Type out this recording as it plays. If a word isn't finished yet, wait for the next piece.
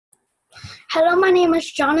Hello, my name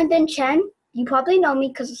is Jonathan Chen. You probably know me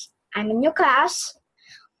because I'm in your class.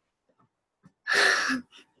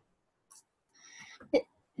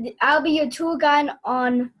 I'll be your tour guide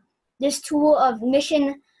on this tour of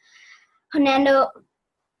Mission Valiente,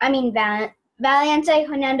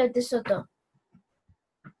 Hernando de Soto.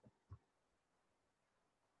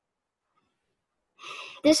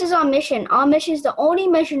 This is our mission. Our mission is the only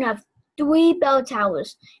mission to have 3 bell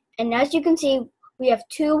towers. And as you can see, we have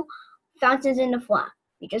 2 fountains in the front.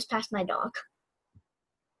 We just passed my dog.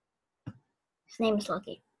 His name is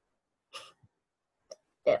Lucky.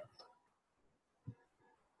 There.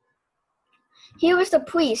 Here is the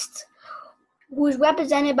priest, who is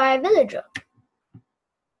represented by a villager.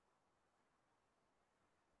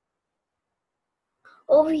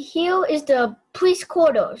 Over here is the priest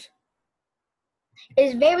quarters.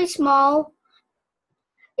 It's very small.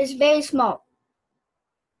 It's very small.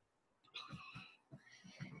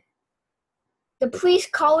 The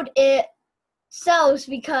priest called it cells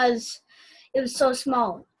because it was so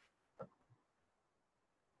small.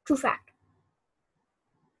 True fact.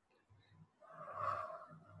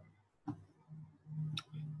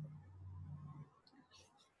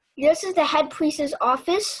 This is the head priest's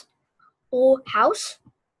office or house.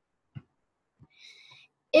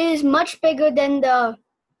 It is much bigger than the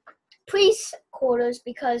priest's quarters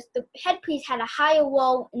because the head priest had a higher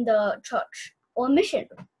role in the church or mission.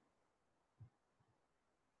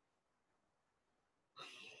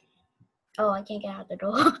 Oh, I can't get out the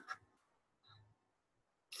door.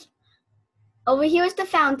 Over here is the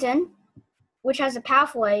fountain, which has a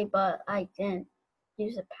pathway, but I didn't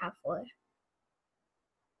use the pathway.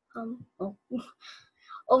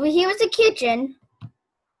 Over here is the kitchen,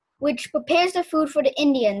 which prepares the food for the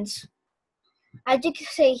Indians. As you can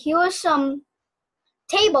see, here are some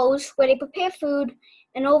tables where they prepare food,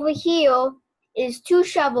 and over here is 2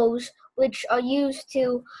 shovels, which are used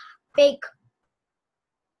to bake.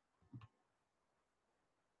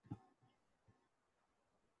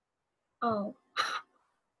 Oh.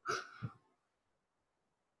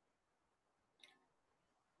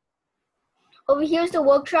 Over here is the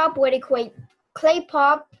workshop where they create clay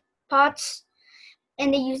pots,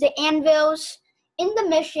 and they use the anvils in the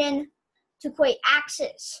mission to create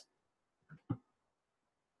axes.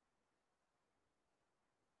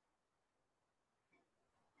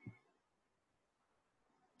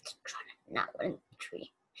 Let's try to not run in the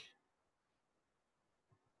tree.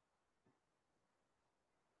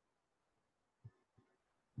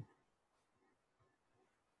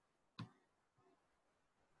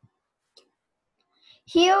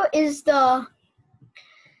 Here is the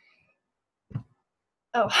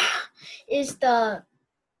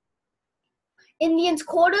Indian's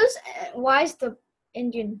quarters. Why is the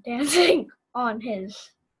Indian dancing on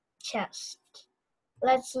his chest?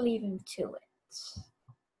 Let's leave him to it.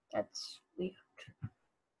 That's weird.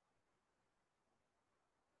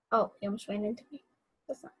 Oh, he almost ran into me.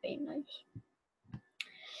 That's not very nice.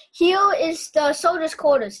 Here is the soldiers'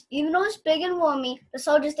 quarters. Even though it's big and roomy, the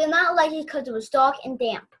soldiers did not like it because it was dark and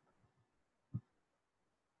damp.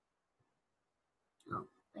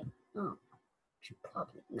 Oh, should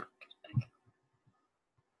probably not get back.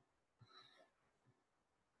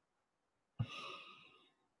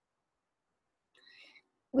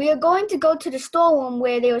 We are going to go to the storeroom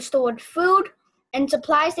where they were stored food and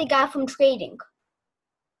supplies they got from trading.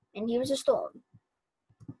 And here's the storeroom.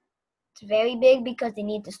 It's very big because they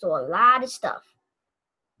need to store a lot of stuff.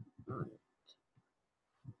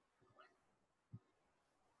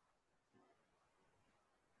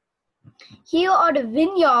 Here are the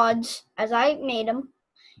vineyards, as I made them,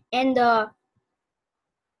 and the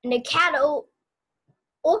cattle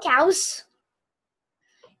or cows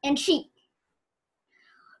and sheep.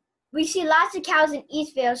 We see lots of cows in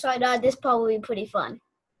Eastvale, so I thought this part would be pretty fun.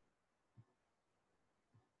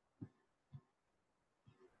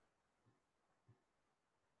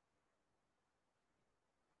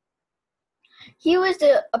 Here is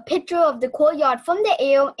a picture of the courtyard from the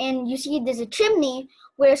air, and you see there's a chimney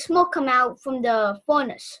where smoke come out from the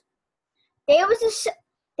furnace. There is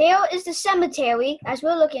the cemetery, as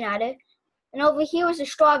we're looking at it, and over here is the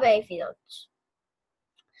strawberry fields.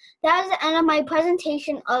 That is the end of my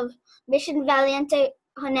presentation of Mission Valiente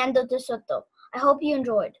Hernando de Soto. I hope you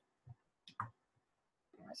enjoyed.